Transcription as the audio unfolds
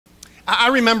I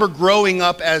remember growing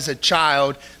up as a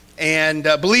child, and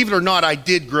believe it or not, I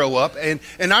did grow up. And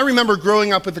I remember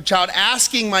growing up with a child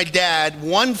asking my dad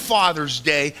one Father's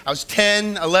Day, I was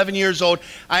 10, 11 years old,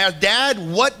 I asked, Dad,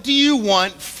 what do you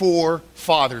want for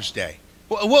Father's Day?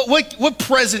 What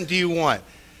present do you want?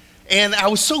 And I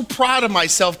was so proud of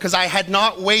myself because I had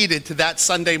not waited to that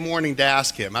Sunday morning to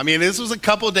ask him. I mean, this was a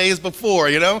couple of days before,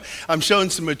 you know. I'm showing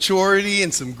some maturity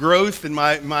and some growth in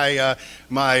my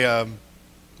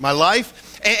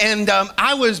life. And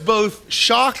I was both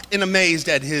shocked and amazed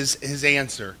at his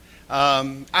answer.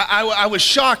 I was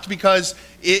shocked because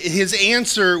his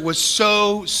answer was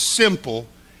so simple,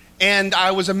 and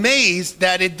I was amazed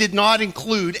that it did not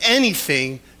include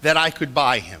anything that I could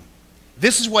buy him.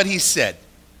 This is what he said.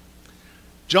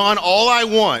 John, all I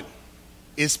want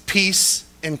is peace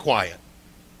and quiet.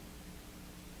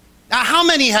 Now, how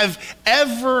many have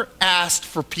ever asked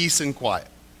for peace and quiet?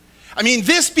 I mean,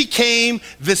 this became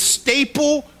the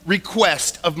staple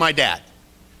request of my dad.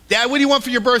 Dad, what do you want for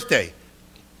your birthday?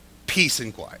 Peace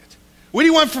and quiet. What do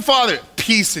you want for Father?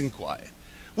 Peace and quiet.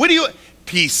 What do you?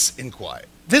 Peace and quiet.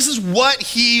 This is what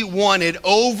he wanted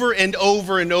over and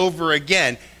over and over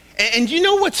again. And you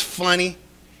know what's funny?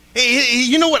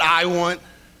 You know what I want?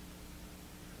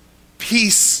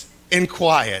 Peace and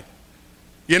quiet.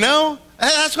 You know?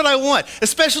 That's what I want,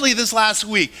 especially this last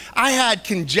week. I had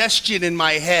congestion in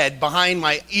my head behind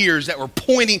my ears that were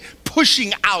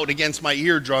pushing out against my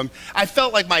eardrum. I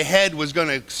felt like my head was going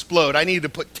to explode. I needed to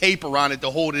put tape around it to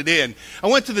hold it in. I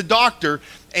went to the doctor,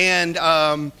 and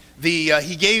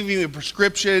he gave me a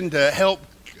prescription to help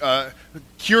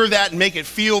cure that and make it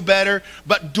feel better.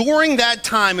 But during that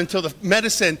time, until the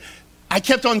medicine, I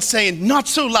kept on saying, "Not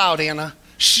so loud, Anna.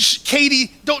 Shh,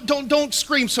 Katie, don't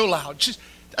scream so loud.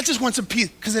 I just want some peace,"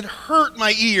 because it hurt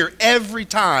my ear every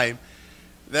time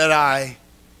that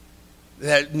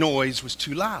noise was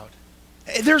too loud.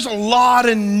 There's a lot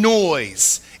of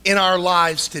noise in our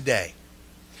lives today.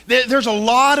 There's a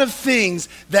lot of things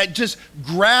that just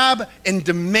grab and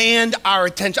demand our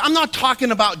attention. I'm not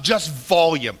talking about just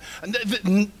volume.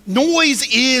 Noise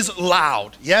is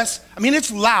loud, yes? I mean,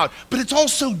 it's loud, but it's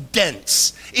also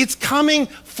dense. It's coming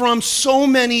from so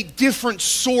many different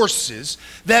sources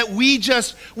that we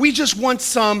just want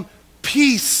some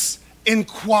peace and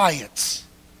quiet.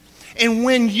 And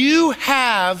when you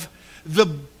have the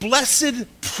blessed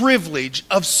privilege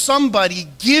of somebody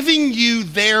giving you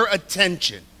their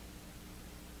attention,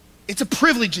 it's a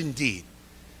privilege indeed.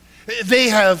 They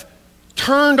have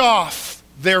turned off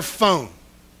their phone.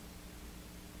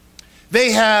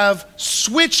 They have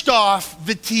switched off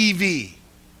the TV.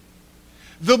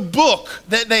 The book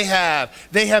that they have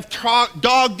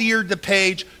dog-eared the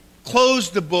page,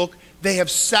 closed the book, they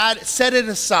have set it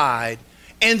aside,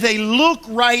 and they look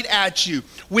right at you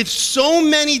with so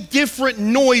many different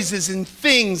noises and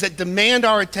things that demand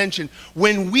our attention.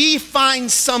 When we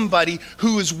find somebody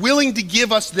who is willing to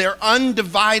give us their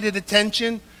undivided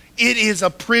attention, it is a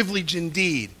privilege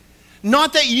indeed.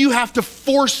 Not that you have to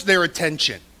force their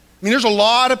attention. I mean, there's a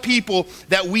lot of people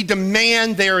that we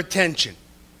demand their attention.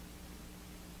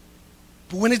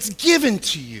 But when it's given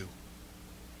to you,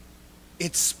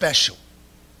 it's special.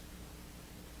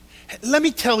 Let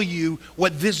me tell you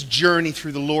what this journey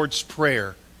through the Lord's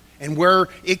Prayer and where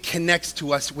it connects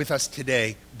to us with us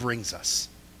today brings us.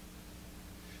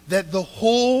 That the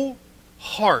whole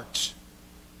heart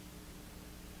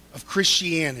of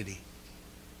Christianity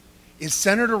is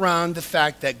centered around the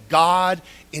fact that God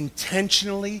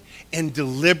intentionally and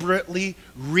deliberately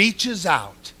reaches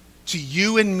out to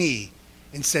you and me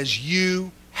and says,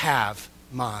 "You have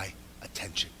my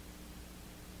attention."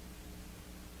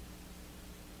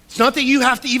 It's not that you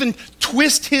have to even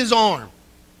twist his arm.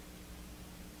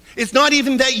 It's not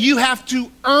even that you have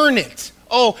to earn it.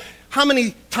 Oh, how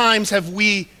many times have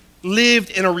we lived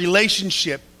in a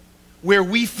relationship where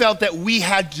we felt that we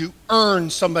had to earn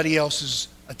somebody else's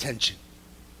attention?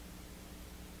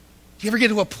 Do you ever get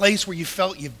to a place where you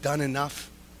felt you've done enough?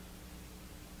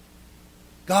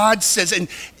 God says, and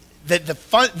that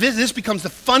this becomes the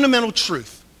fundamental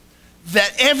truth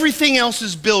that everything else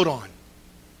is built on.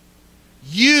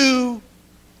 You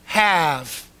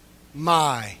have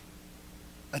my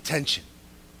attention.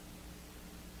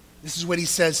 This is what he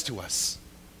says to us.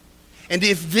 And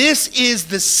if this is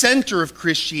the center of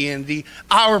Christianity,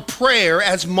 our prayer,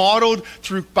 as modeled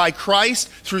by Christ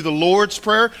through the Lord's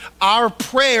Prayer, our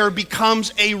prayer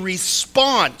becomes a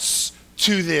response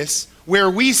to this,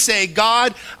 where we say,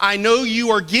 "God, I know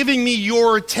you are giving me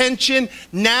your attention.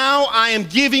 Now I am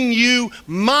giving you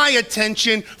my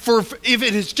attention, for if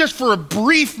it is just for a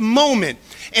brief moment."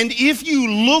 And if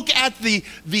you look at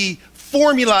the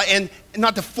formula and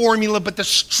not the formula, but the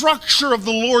structure of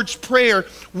the Lord's Prayer,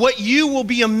 what you will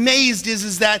be amazed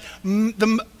is that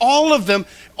all of them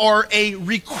are a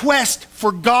request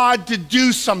for God to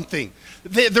do something.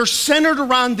 They're centered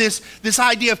around this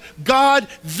idea of, God,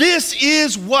 this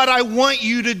is what I want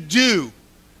you to do.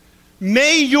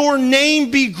 May your name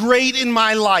be great in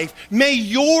my life. May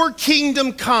your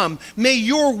kingdom come. May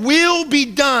your will be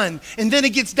done. And then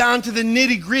it gets down to the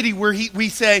nitty-gritty where we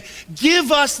say,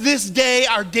 give us this day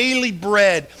our daily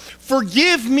bread.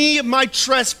 Forgive me my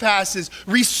trespasses.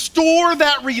 Restore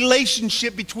that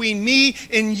relationship between me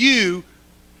and you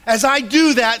as I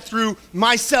do that through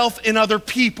myself and other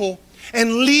people.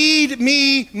 And lead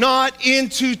me not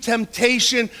into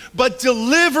temptation, but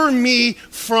deliver me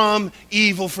from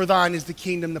evil. For thine is the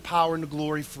kingdom, the power, and the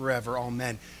glory forever.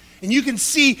 Amen. And you can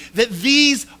see that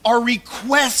these are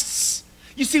requests.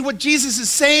 You see, what Jesus is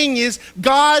saying is,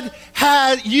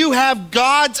 you have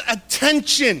God's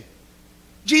attention.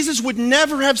 Jesus would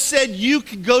never have said you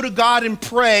could go to God and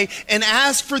pray and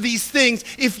ask for these things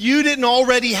if you didn't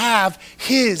already have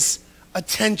his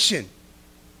attention.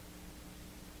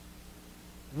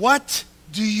 What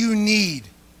do you need?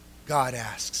 God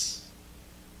asks.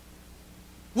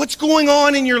 What's going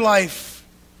on in your life?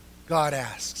 God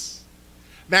asks.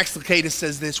 Max Lucado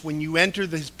says this: when you enter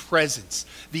his presence,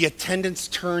 the attendants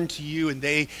turn to you and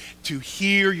to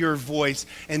hear your voice,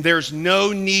 and there's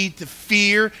no need to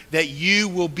fear that you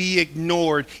will be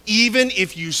ignored. Even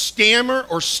if you stammer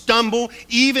or stumble,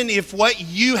 even if what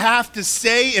you have to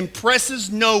say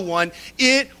impresses no one,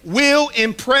 it will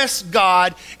impress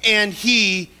God, and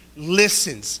he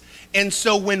listens. And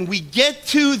so when we get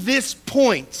to this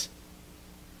point,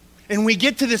 and we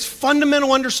get to this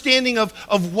fundamental understanding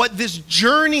of what this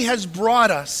journey has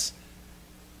brought us,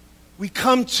 we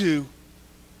come to,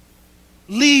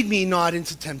 lead me not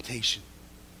into temptation,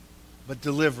 but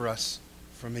deliver us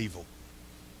from evil.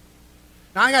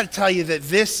 Now I got to tell you that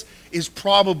this is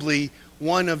probably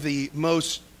one of the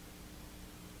most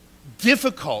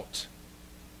difficult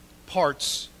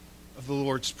parts of the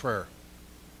Lord's Prayer.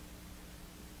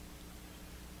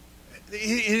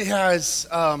 It has,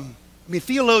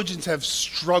 theologians have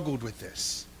struggled with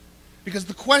this, because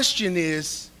the question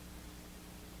is,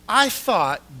 I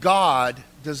thought God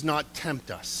does not tempt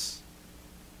us.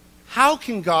 How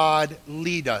can God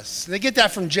lead us? And they get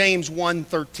that from James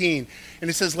 1:13, and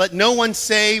it says, let no one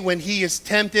say when he is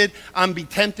tempted, I'm be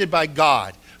tempted by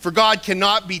God. For God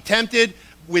cannot be tempted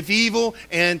with evil,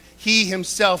 and he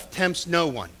himself tempts no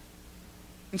one.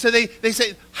 And so they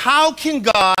say, how can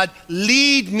God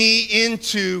lead me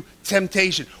into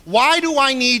temptation? Why do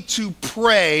I need to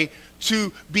pray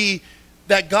to be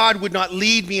that God would not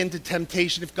lead me into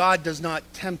temptation if God does not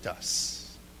tempt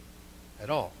us at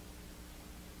all?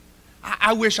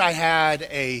 I wish I had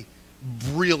a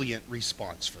brilliant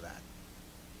response for that.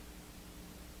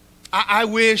 I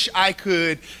wish I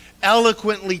could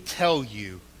eloquently tell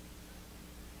you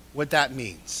what that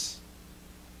means.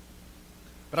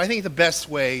 But I think the best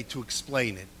way to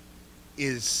explain it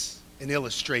is an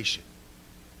illustration.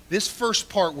 This first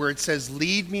part where it says,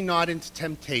 lead me not into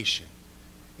temptation,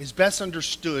 is best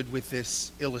understood with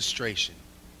this illustration.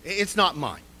 It's not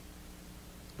mine,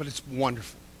 but it's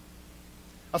wonderful.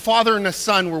 A father and a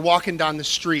son were walking down the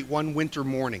street one winter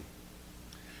morning.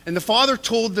 And the father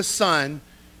told the son,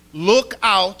 look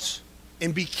out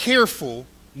and be careful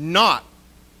not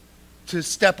to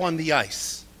step on the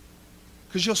ice,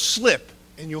 because you'll slip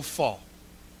and you'll fall.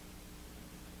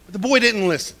 But the boy didn't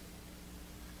listen.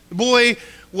 The boy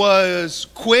was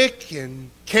quick and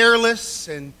careless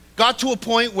and got to a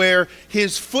point where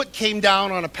his foot came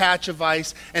down on a patch of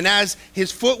ice, and as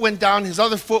his foot went down, his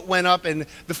other foot went up, and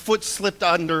the foot slipped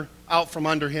out from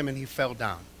under him, and he fell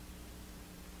down.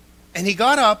 And he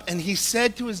got up and he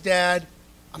said to his dad,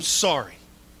 I'm sorry.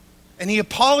 And he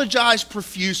apologized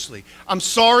profusely. I'm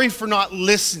sorry for not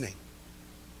listening.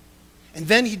 And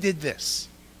then he did this.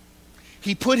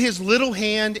 He put his little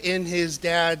hand in his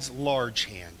dad's large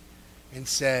hand and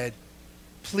said,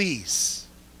 please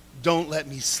don't let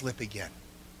me slip again.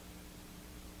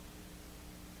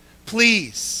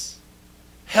 Please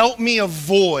help me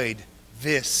avoid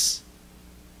this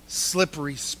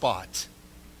slippery spot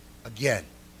again.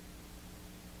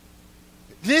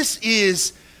 This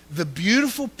is the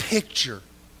beautiful picture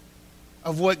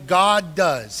of what God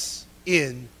does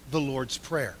in the Lord's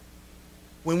Prayer.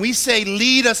 When we say,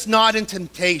 lead us not in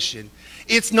temptation,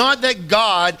 it's not that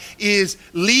God is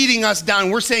leading us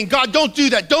down. We're saying, God, don't do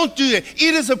that, don't do that.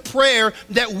 It is a prayer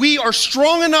that we are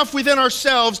strong enough within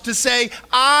ourselves to say,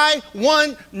 I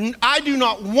do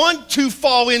not want to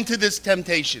fall into this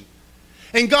temptation.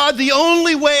 And God, the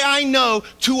only way I know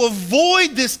to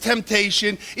avoid this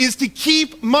temptation is to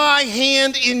keep my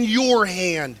hand in your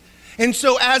hand. And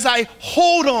so as I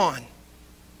hold on,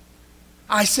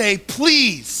 I say,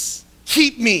 please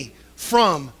keep me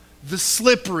from the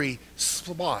slippery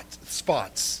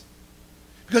spots.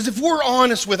 Because if we're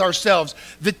honest with ourselves,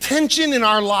 the tension in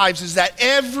our lives is that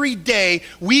every day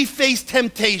we face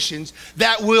temptations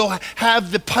that will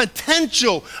have the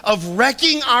potential of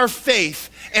wrecking our faith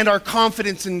and our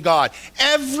confidence in God.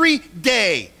 Every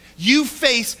day you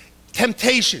face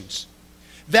temptations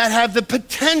that have the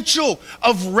potential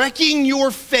of wrecking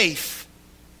your faith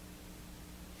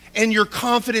and your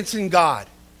confidence in God.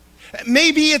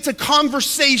 Maybe it's a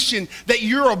conversation that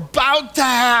you're about to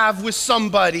have with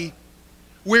somebody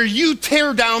where you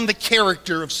tear down the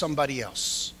character of somebody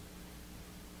else.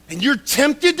 And you're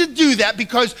tempted to do that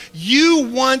because you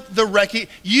want the wrecking.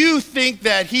 You think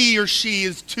that he or she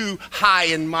is too high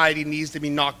and mighty, needs to be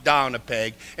knocked down a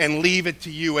peg, and leave it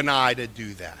to you and I to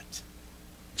do that.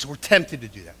 So we're tempted to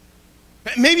do that.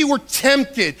 Maybe we're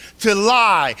tempted to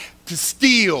lie, to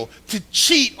steal, to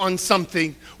cheat on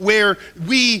something where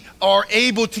we are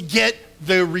able to get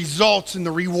the results and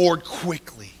the reward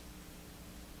quickly.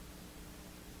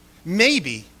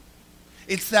 Maybe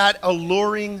it's that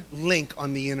alluring link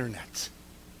on the internet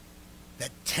that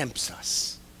tempts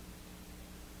us.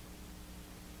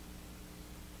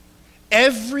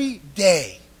 Every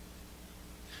day,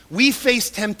 we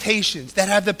face temptations that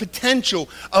have the potential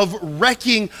of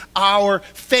wrecking our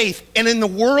faith. And in the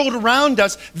world around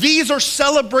us, these are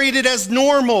celebrated as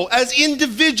normal, as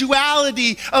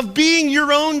individuality of being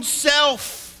your own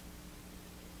self.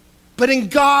 But in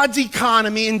God's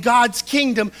economy, in God's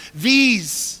kingdom,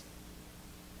 these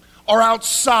are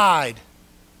outside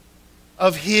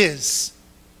of his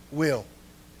will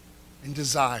and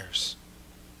desires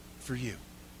for you.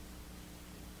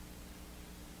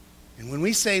 And when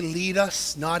we say lead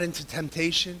us not into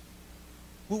temptation,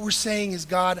 what we're saying is,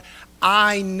 God,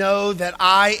 I know that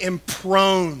I am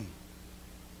prone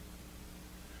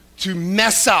to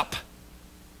mess up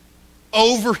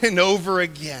over and over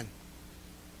again.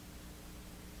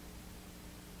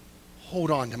 Hold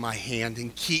on to my hand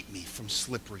and keep me from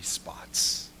slippery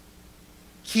spots.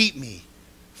 Keep me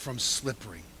from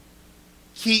slipping.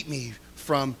 Keep me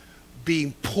from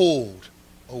being pulled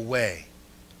away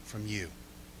from you.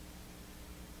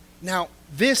 Now,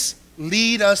 this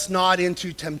lead us not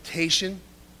into temptation.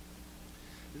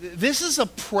 This is a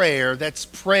prayer that's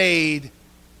prayed,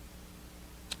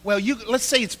 well, let's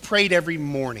say it's prayed every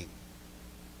morning.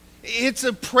 It's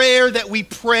a prayer that we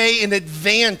pray in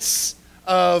advance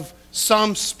of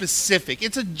some specific.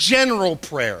 It's a general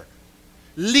prayer.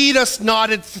 Lead us not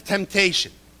into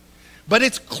temptation. But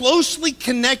it's closely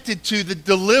connected to the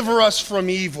deliver us from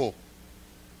evil.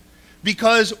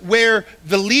 Because where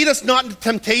the lead us not into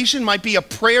temptation might be a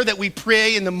prayer that we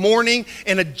pray in the morning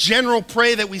and a general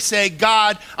prayer that we say,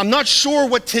 God, I'm not sure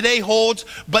what today holds,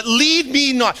 but lead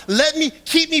me not.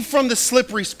 Keep me from the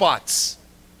slippery spots.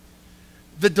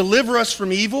 The deliver us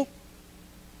from evil,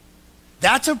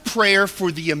 that's a prayer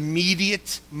for the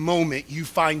immediate moment you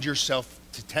find yourself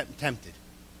tempted.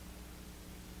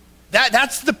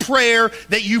 That's the prayer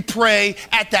that you pray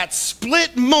at that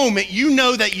split moment. You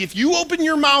know that if you open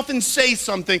your mouth and say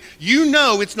something, you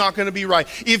know it's not going to be right.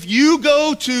 If you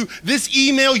go to this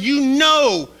email, you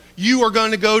know you are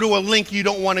going to go to a link you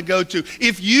don't want to go to.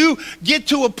 If you get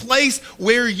to a place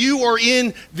where you are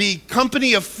in the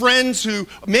company of friends who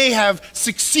may have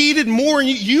succeeded more, and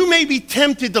you may be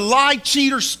tempted to lie,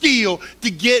 cheat, or steal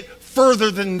to get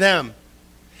further than them.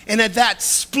 And at that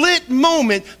split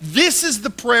moment, this is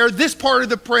the prayer, this part of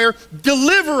the prayer,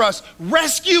 deliver us,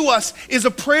 rescue us, is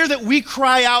a prayer that we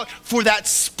cry out for that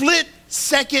split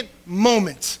second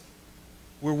moment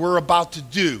where we're about to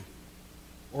do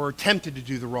or are tempted to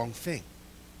do the wrong thing.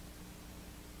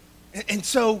 And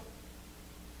so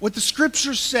what the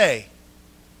scriptures say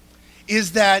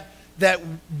is that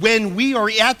when we are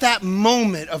at that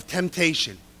moment of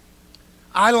temptation,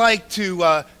 I like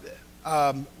to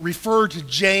refer to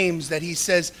James, that he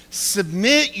says,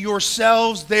 submit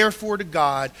yourselves therefore to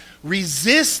God,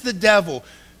 resist the devil,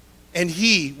 and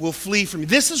he will flee from you.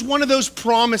 This is one of those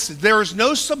promises. There is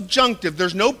no subjunctive.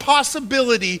 There's no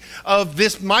possibility of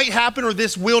this might happen or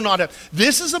this will not happen.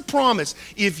 This is a promise.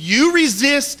 If you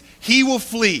resist, he will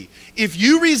flee. If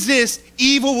you resist,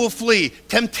 evil will flee.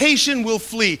 Temptation will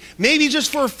flee. Maybe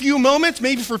just for a few moments,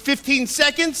 maybe for 15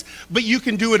 seconds, but you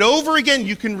can do it over again.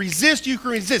 You can resist, you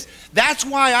can resist. That's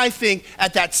why I think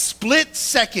at that split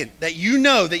second that you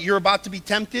know that you're about to be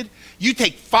tempted, you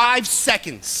take 5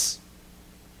 seconds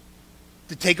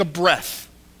to take a breath.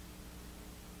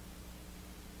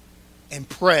 and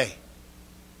pray,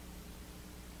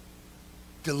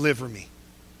 deliver me.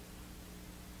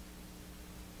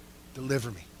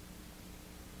 Deliver me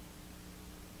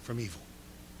from evil.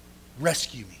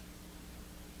 Rescue me.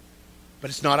 But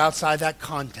it's not outside that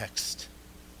context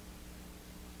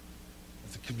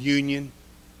of the communion,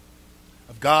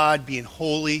 of God being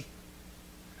holy,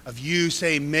 of you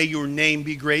saying, may your name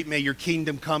be great, may your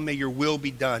kingdom come, may your will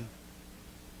be done.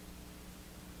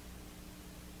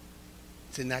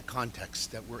 It's in that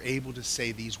context that we're able to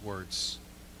say these words,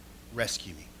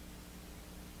 rescue me.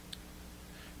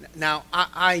 Now,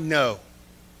 I know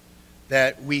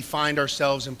that we find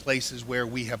ourselves in places where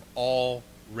we have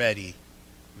already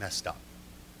messed up,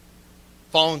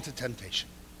 fallen to temptation.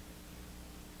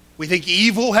 We think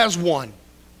evil has won.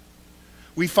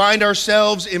 We find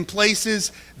ourselves in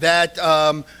places that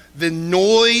the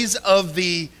noise of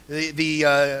the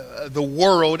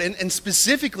world, and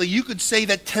specifically, you could say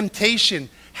that temptation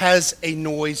has a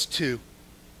noise too.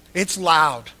 It's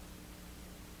loud.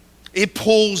 It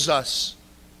pulls us.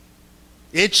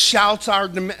 It shouts our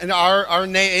name.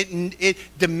 It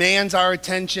demands our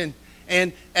attention.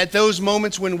 And at those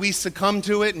moments when we succumb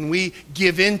to it and we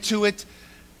give in to it,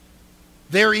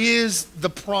 there is the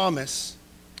promise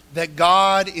that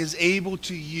God is able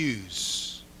to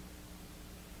use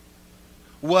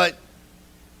what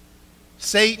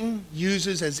Satan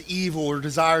uses as evil or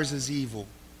desires as evil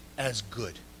as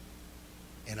good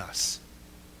in us,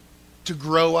 to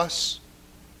grow us,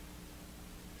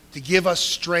 to give us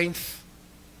strength,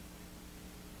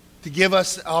 to give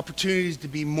us opportunities to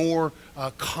be more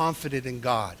confident in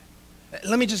God.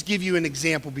 Let me just give you an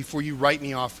example before you write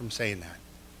me off from saying that.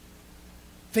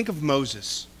 Think of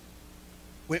Moses.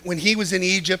 When he was in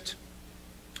Egypt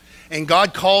and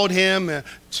God called him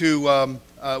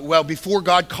before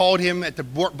God called him at the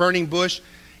burning bush,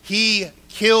 he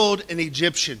killed an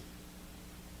Egyptian.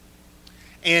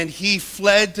 And he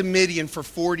fled to Midian for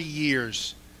 40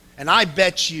 years. And I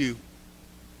bet you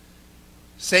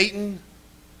Satan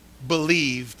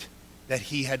believed that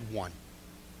he had won.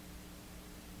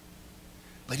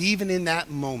 But even in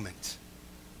that moment,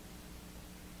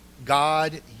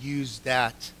 God used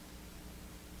that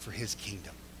for his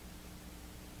kingdom.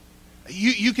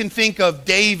 You can think of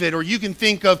David, or you can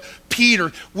think of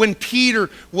Peter. When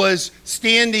Peter was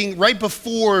standing right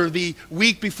before the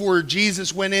week before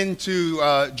Jesus went into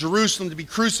Jerusalem to be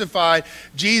crucified,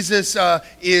 Jesus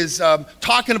is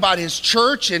talking about his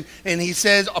church, and he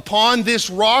says, upon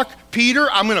this rock, Peter,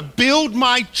 I'm going to build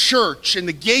my church, and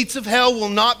the gates of hell will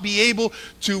not be able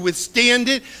to withstand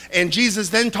it. And Jesus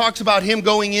then talks about him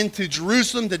going into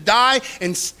Jerusalem to die,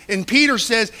 and Peter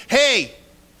says, hey,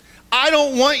 I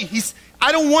don't want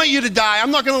you to die.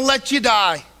 I'm not going to let you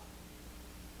die.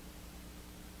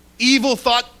 Evil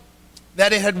thought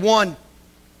that it had won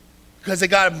because they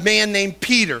got a man named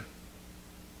Peter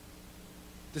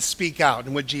to speak out.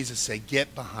 And what Jesus said,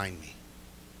 get behind me,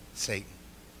 Satan.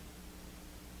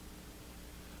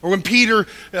 Or when Peter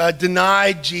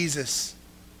denied Jesus,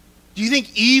 do you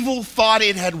think evil thought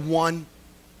it had won?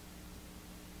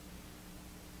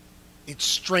 It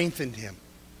strengthened him,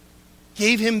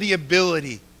 gave him the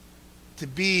ability to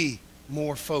be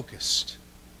more focused.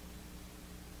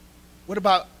 What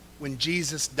about when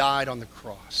Jesus died on the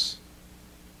cross?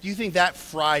 Do you think that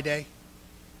Friday,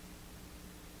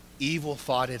 evil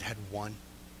thought it had won?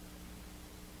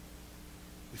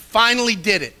 We finally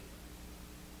did it.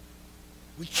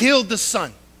 We killed the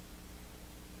Son.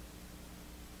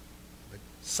 But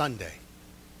Sunday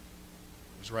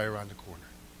was right around the corner.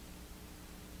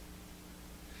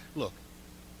 Look,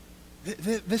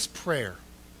 this prayer,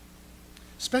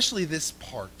 especially this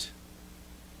part,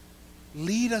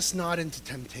 lead us not into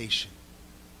temptation.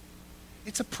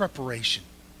 It's a preparation.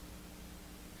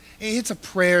 It's a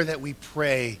prayer that we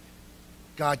pray,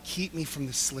 God, keep me from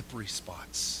the slippery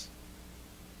spots.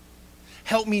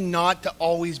 Help me not to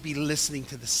always be listening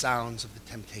to the sounds of the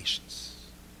temptations.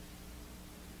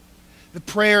 The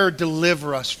prayer,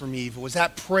 deliver us from evil, is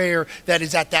that prayer that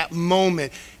is at that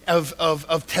moment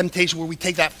of temptation where we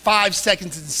take that 5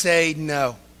 seconds and say,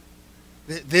 no,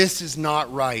 this is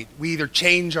not right. We either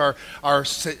change our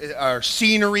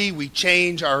scenery, we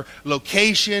change our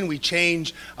location, we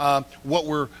change what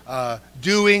we're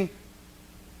doing.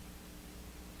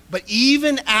 But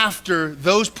even after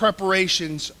those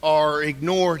preparations are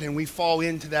ignored and we fall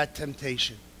into that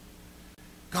temptation,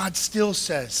 God still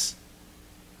says,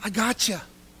 I got you.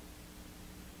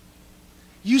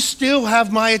 You still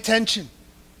have my attention.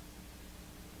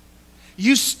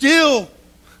 You still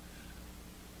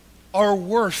are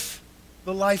worth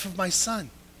the life of my Son.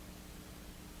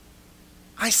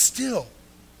 I still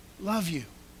love you.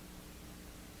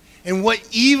 And what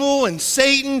evil and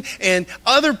Satan and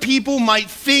other people might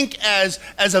think as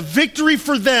a victory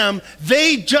for them,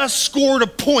 they just scored a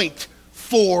point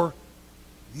for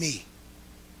me.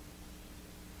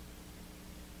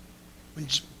 When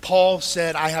Paul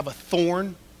said, I have a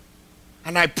thorn,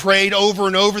 and I prayed over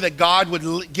and over that God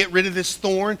would get rid of this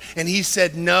thorn, and he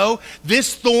said no,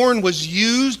 this thorn was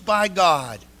used by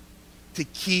God to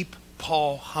keep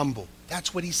Paul humble.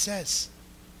 That's what he says.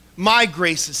 My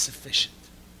grace is sufficient.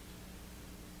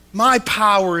 My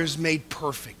power is made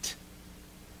perfect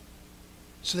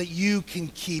so that you can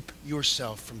keep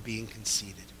yourself from being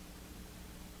conceited.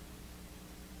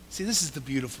 See, this is the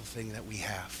beautiful thing that we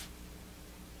have.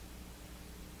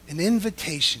 An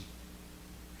invitation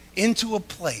into a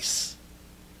place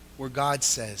where God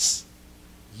says,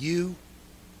 you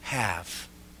have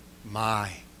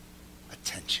my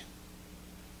attention.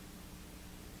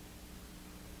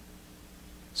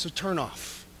 So turn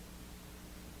off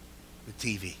the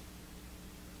TV.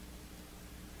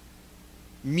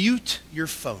 Mute your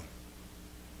phone.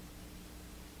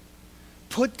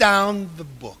 Put down the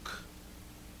book.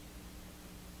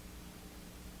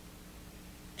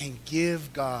 And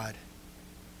give God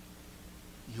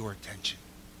your attention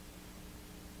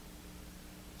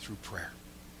through prayer.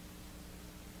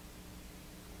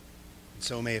 And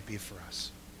so may it be for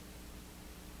us.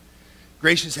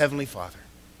 Gracious Heavenly Father,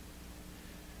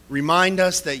 remind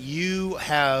us that you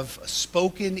have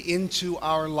spoken into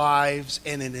our lives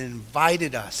and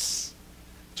invited us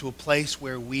to a place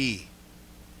where we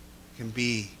can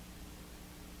be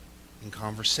in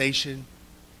conversation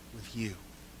with you.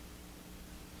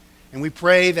 And we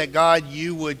pray that, God,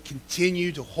 you would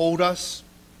continue to hold us,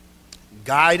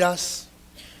 guide us,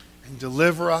 and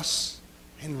deliver us,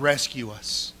 and rescue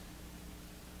us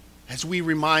as we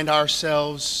remind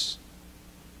ourselves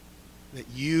that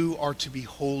you are to be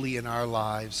holy in our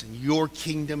lives, and your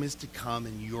kingdom is to come,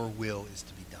 and your will is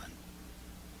to be done.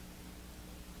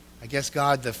 I guess,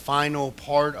 God, the final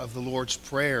part of the Lord's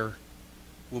Prayer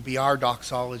will be our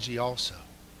doxology also.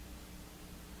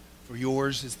 For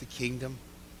yours is the kingdom,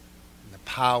 and the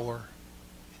power,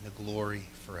 and the glory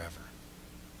forever.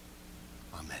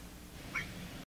 Amen.